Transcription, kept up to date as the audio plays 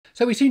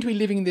So we seem to be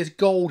living in this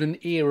golden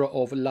era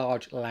of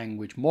large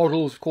language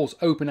models. Of course,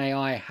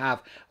 OpenAI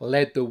have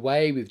led the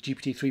way with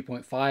GPT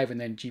 3.5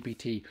 and then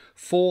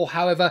GPT-4.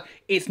 However,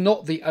 it's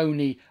not the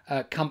only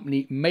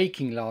company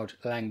making large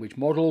language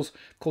models.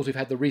 Of course, we've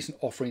had the recent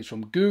offerings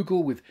from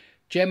Google with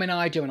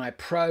Gemini, Gemini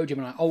Pro,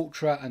 Gemini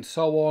Ultra, and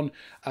so on.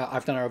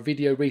 I've done a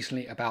video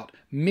recently about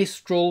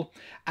Mistral.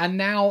 And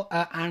now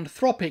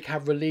Anthropic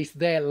have released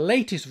their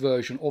latest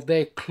version of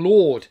their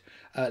Claude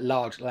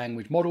large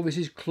language model. This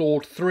is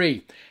Claude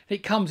 3.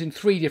 It comes in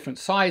 3 different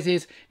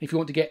sizes. If you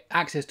want to get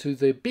access to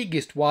the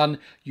biggest one,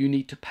 you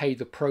need to pay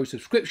the Pro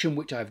subscription,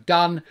 which I've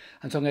done.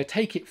 And so I'm going to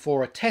take it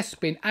for a test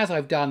spin, as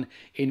I've done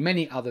in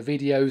many other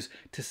videos,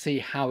 to see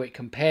how it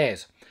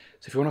compares.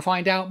 So if you want to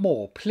find out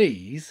more,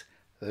 please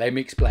let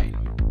me explain.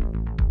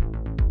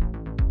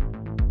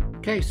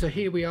 Okay, so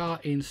here we are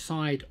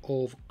inside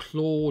of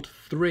Claude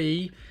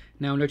 3.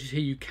 Now notice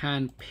here you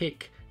can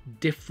pick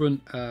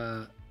different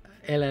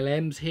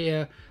LLMs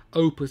here.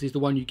 Opus is the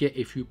one you get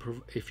if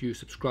you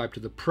subscribe to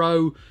the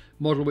Pro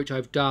model, which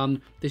I've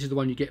done. This is the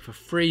one you get for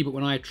free, but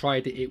when I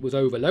tried it, it was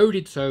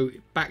overloaded. So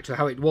back to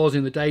how it was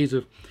in the days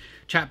of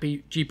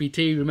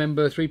GPT,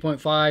 remember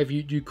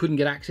 3.5, you couldn't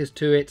get access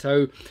to it,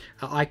 so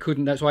I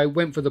couldn't. That's why I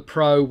went for the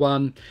Pro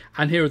one,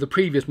 and here are the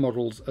previous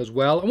models as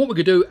well. And what we're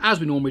going to do, as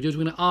we normally do, is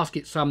we're going to ask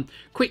it some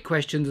quick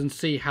questions and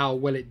see how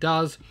well it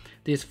does.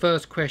 This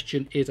first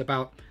question is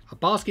about a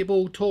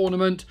basketball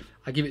tournament.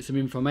 I give it some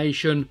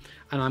information,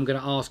 and I'm going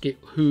to ask it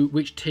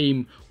which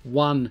team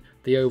won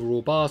the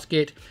overall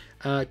basket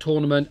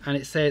tournament, and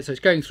it says, so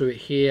it's going through it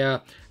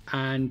here,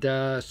 and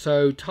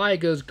so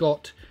Tigers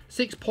got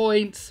 6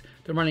 points,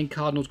 the running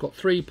Cardinals got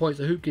 3 points,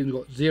 the Hoop Kings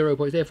got 0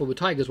 points, therefore the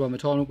Tigers won the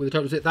tournament with a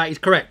total of 6. That is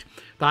correct.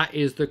 That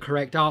is the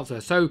correct answer.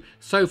 So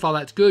far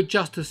that's good.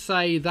 Just to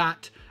say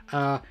that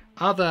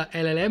other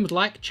LLMs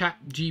like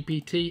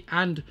ChatGPT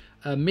and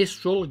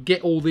Mistral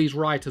get all these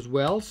right as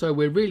well. So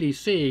we're really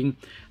seeing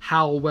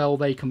how well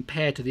they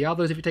compare to the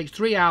others. If it takes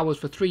 3 hours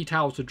for 3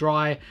 towels to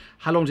dry,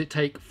 how long does it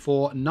take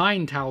for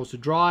 9 towels to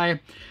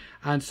dry?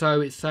 And so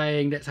it's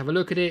saying, let's have a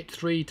look at it.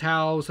 3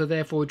 towels, so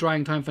therefore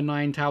drying time for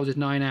 9 towels is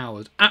 9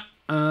 hours.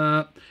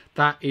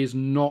 That is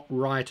not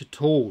right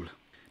at all.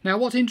 Now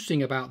what's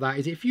interesting about that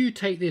is if you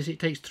take this, it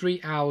takes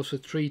 3 hours for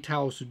 3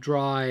 towels to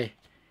dry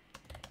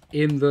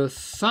in the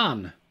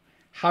sun.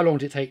 How long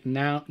does it take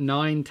now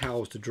 9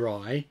 towels to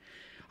dry?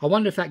 I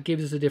wonder if that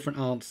gives us a different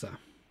answer.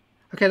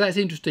 Okay, that's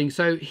interesting.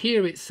 So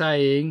here it's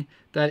saying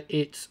that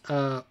it's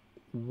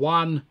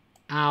 1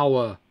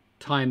 hour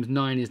times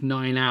 9 is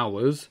 9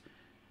 hours.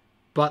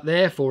 But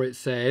therefore it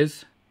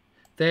says,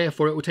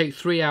 therefore it will take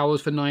 3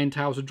 hours for 9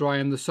 towels to dry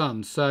in the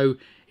sun. So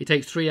it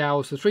takes 3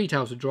 hours for 3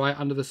 towels to dry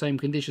under the same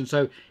conditions.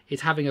 So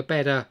it's having a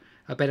better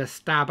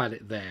stab at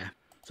it there.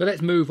 So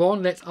let's move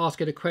on. Let's ask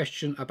it a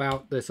question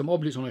about, there's some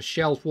objects on a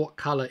shelf. What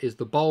colour is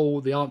the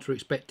bowl? The answer we're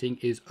expecting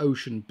is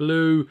ocean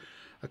blue.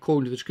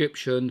 According to the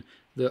description,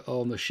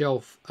 on the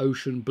shelf,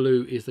 ocean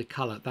blue is the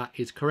colour. That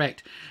is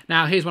correct.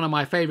 Now, here's one of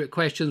my favourite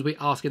questions. We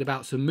ask it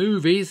about some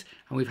movies,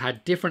 and we've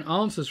had different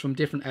answers from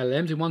different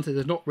LLMs. In one sense,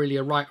 there's not really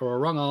a right or a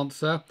wrong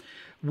answer.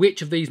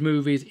 Which of these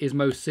movies is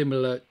most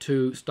similar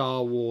to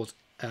Star Wars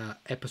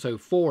Episode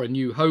 4, A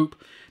New Hope?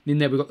 And in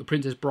there, we've got The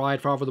Princess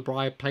Bride, Father of the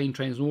Bride, Plane,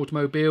 Trains and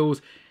Automobiles.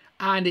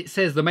 And it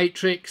says The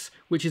Matrix,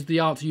 which is the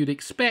answer you'd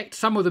expect.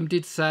 Some of them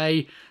did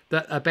say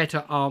that a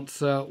better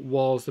answer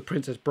was The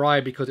Princess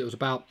Bride because it was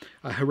about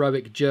a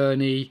heroic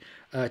journey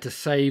to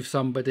save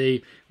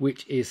somebody,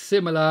 which is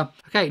similar.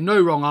 Okay, no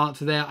wrong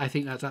answer there. I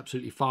think that's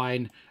absolutely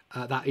fine.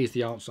 That is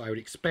the answer I would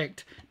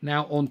expect.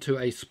 Now on to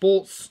a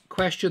sports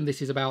question.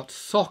 This is about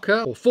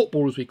soccer, or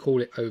football as we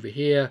call it over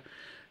here.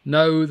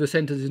 No, the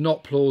sentence is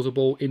not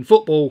plausible. In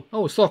football,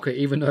 soccer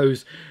even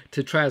knows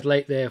to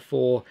translate,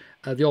 therefore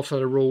the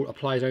offside rule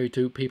applies only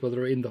to people that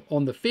are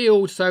on the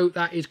field. So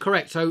that is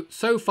correct.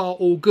 So far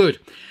all good.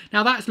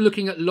 Now that's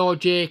looking at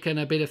logic and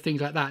a bit of things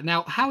like that.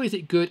 Now how is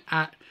it good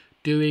at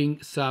doing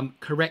some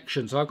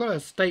corrections? So I've got a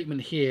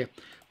statement here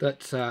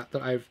that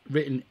I've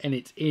written, and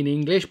it's in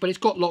English, but it's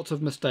got lots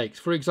of mistakes.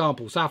 For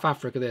example, South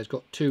Africa there's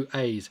got 2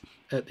 A's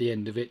at the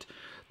end of it.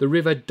 The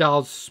river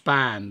does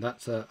span.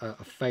 That's a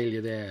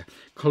failure there.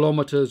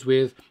 Kilometres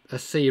with a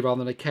C rather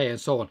than a K, and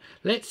so on.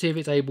 Let's see if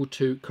it's able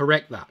to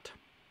correct that.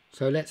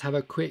 So let's have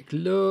a quick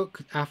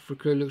look.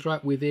 Africa looks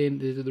right within.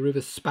 The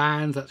river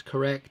spans. That's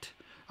correct.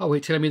 Oh,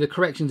 it's telling me the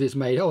corrections it's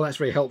made. Oh, that's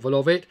very helpful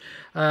of it.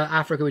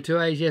 Africa with 2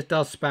 A's. Yes,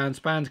 does span.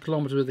 Spans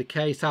kilometres with a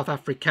K. South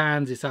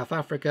Africans is South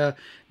Africa.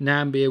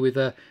 Nambia with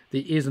the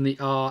is and the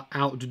R.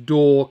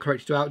 Outdoor,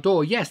 corrected to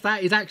outdoor. Yes,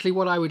 that is actually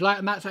what I would like,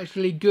 and that's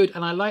actually good.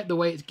 And I like the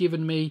way it's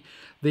given me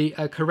the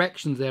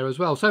corrections there as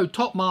well. So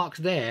top marks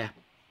there.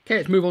 Okay,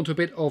 let's move on to a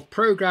bit of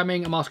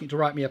programming. I'm asking it to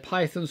write me a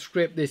Python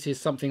script. This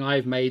is something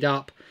I've made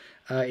up.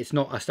 It's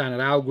not a standard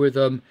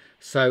algorithm.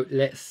 So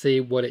let's see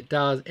what it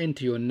does.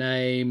 Enter your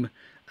name.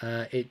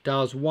 It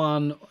does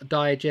one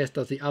digest,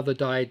 does the other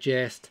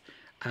digest,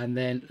 and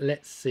then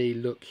let's see,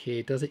 look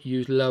here, does it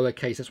use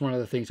lowercase? That's one of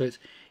the things. So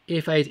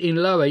If A is in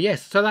lower,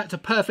 yes. So that's a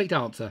perfect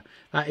answer.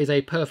 That is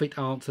a perfect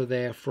answer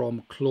there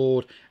from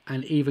Claude,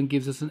 and even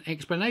gives us an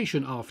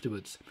explanation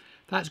afterwards.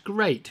 That's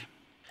great.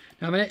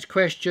 Now my next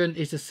question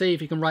is to see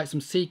if you can write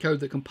some C code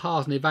that can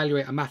parse and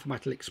evaluate a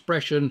mathematical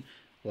expression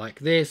like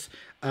this.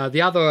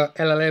 The other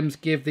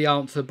LLMs give the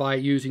answer by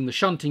using the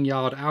shunting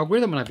yard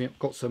algorithm, and I've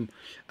got some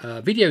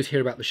videos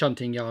here about the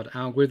shunting yard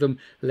algorithm.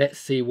 Let's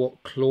see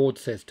what Claude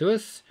says to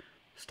us.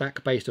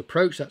 Stack-based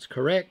approach, that's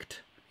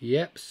correct.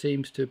 Yep,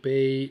 seems to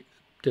be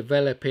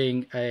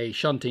developing a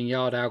shunting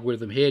yard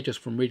algorithm here just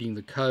from reading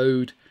the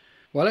code.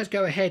 Well, let's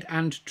go ahead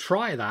and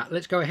try that.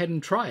 Let's go ahead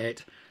and try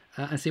it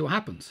and see what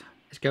happens.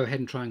 Let's go ahead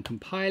and try and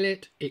compile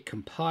it. It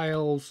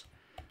compiles.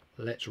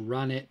 Let's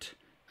run it.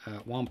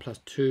 1 plus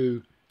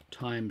 2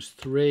 times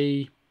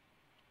 3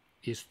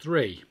 is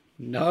 3.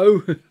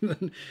 No,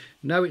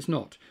 no it's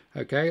not.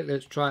 Okay,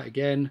 let's try it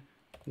again.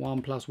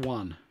 1 plus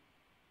 1.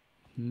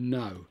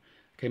 No.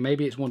 Okay,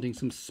 maybe it's wanting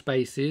some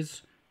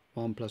spaces.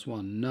 1 plus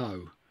 1,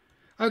 no.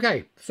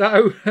 Okay,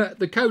 so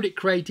the code it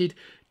created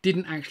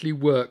didn't actually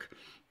work.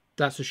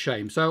 That's a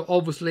shame. So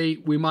obviously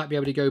we might be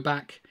able to go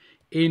back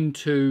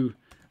into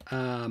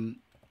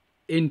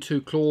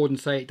Claude and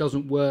say it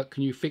doesn't work.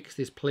 Can you fix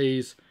this,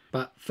 please?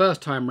 But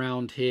first time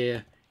round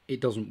here, it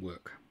doesn't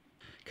work.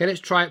 Okay, let's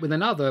try it with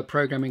another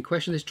programming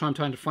question. This time I'm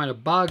trying to find a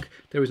bug.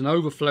 There is an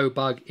overflow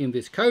bug in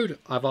this code.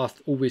 I've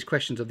asked all these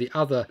questions of the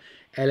other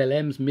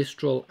LLMs,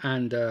 Mistral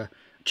and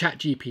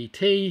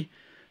ChatGPT.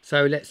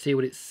 So let's see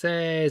what it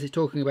says. It's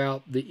talking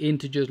about the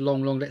integers,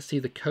 long. Let's see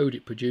the code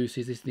it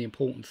produces. This is the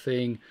important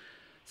thing.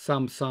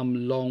 Some,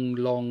 long,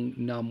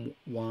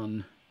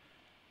 num1.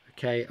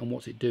 Okay, and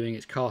what's it doing?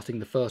 It's casting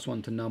the first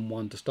one to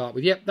num1 to start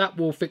with. Yep, that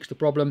will fix the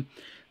problem.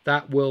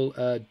 That will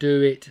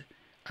do it.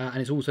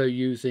 And it's also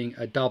using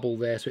a double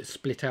there, so it's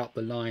split out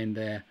the line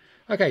there.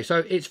 Okay,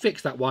 so it's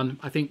fixed that one.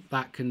 I think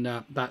that can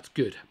that's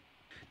good.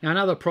 Now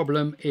another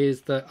problem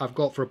is that I've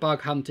got for a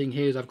bug hunting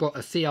here is I've got a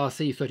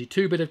CRC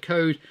 32-bit of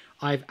code.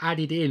 I've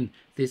added in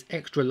this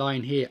extra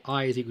line here,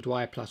 I is equal to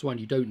I plus 1.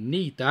 You don't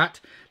need that.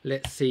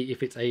 Let's see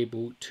if it's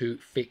able to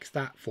fix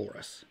that for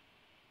us.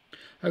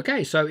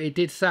 Okay, so it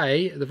did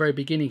say at the very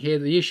beginning here,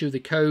 the issue of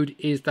the code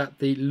is that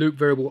the loop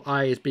variable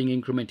I is being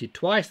incremented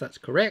twice. That's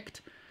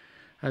correct.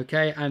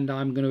 Okay, and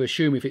I'm going to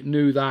assume if it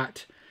knew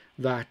that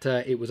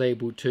it was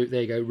able to,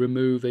 there you go,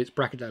 remove its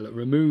bracket,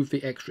 remove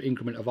the extra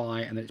increment of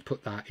I, and then it's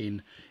put that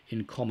in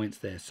comments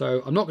there.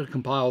 So I'm not going to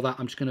compile that.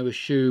 I'm just going to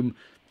assume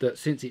that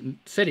since it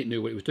said it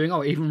knew what it was doing,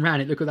 oh, it even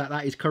ran it. Look at that.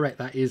 That is correct.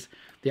 That is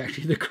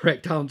actually the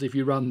correct answer if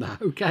you run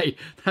that. Okay,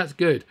 that's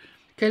good.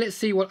 Okay, let's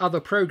see what other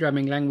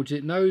programming language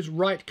it knows.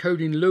 Write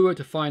code in Lua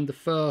to find the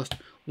first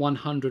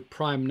 100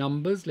 prime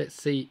numbers. Let's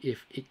see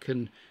if it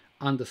can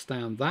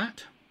understand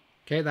that.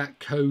 Okay, that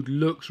code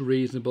looks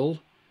reasonable.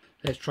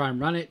 Let's try and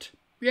run it.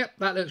 Yep,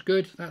 that looks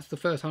good. That's the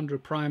first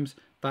 100 primes.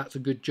 That's a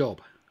good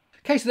job.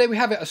 Okay, so there we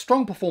have it. A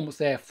strong performance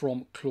there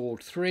from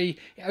Claude 3.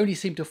 It only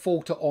seemed to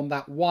falter on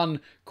that one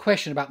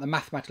question about the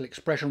mathematical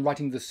expression,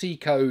 writing the C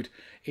code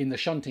in the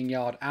shunting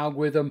yard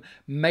algorithm.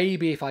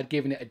 Maybe if I'd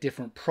given it a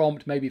different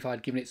prompt, maybe if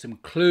I'd given it some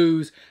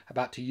clues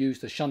about to use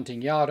the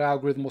shunting yard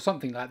algorithm or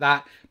something like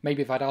that,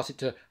 maybe if I'd asked it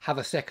to have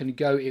a second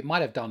go, it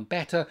might have done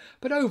better.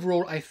 But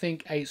overall, I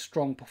think a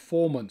strong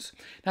performance.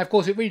 Now, of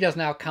course, it really does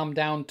now come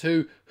down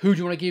to who do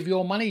you want to give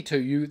your money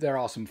to? There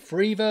are some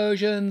free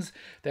versions.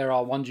 There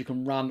are ones you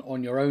can run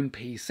on your own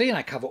PC, and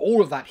I cover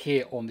all of that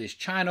here on this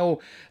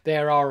channel.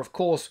 There are, of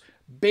course,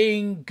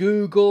 Bing,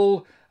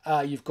 Google,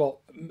 you've got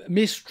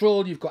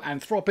Mistral, you've got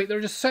Anthropic. There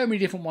are just so many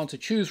different ones to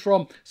choose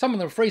from. Some of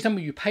them are free, some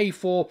of you pay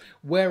for.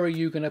 Where are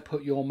you going to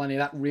put your money?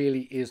 That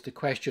really is the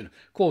question.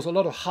 Of course, a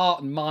lot of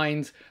heart and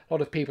minds, a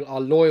lot of people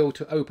are loyal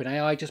to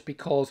OpenAI just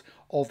because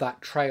of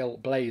that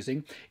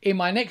trailblazing. In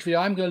my next video,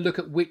 I'm going to look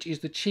at which is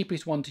the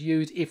cheapest one to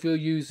use if you're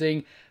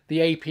using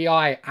the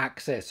API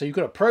access. So you've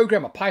got a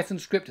program, a Python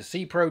script, a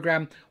C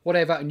program,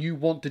 whatever, and you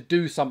want to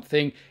do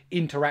something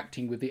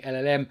interacting with the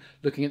LLM,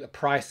 looking at the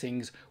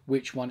pricings,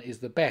 which one is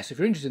the best. If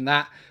you're interested in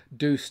that,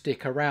 do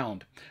stick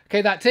around.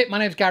 Okay, that's it. My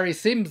name's Gary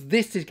Sims.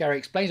 This is Gary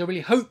Explains. I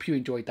really hope you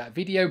enjoyed that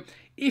video.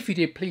 If you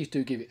did, please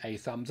do give it a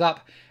thumbs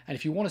up. And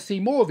if you want to see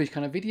more of these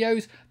kind of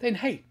videos, then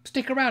hey,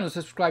 stick around and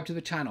subscribe to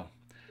the channel.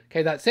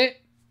 Okay, that's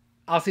it.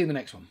 I'll see you in the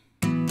next one.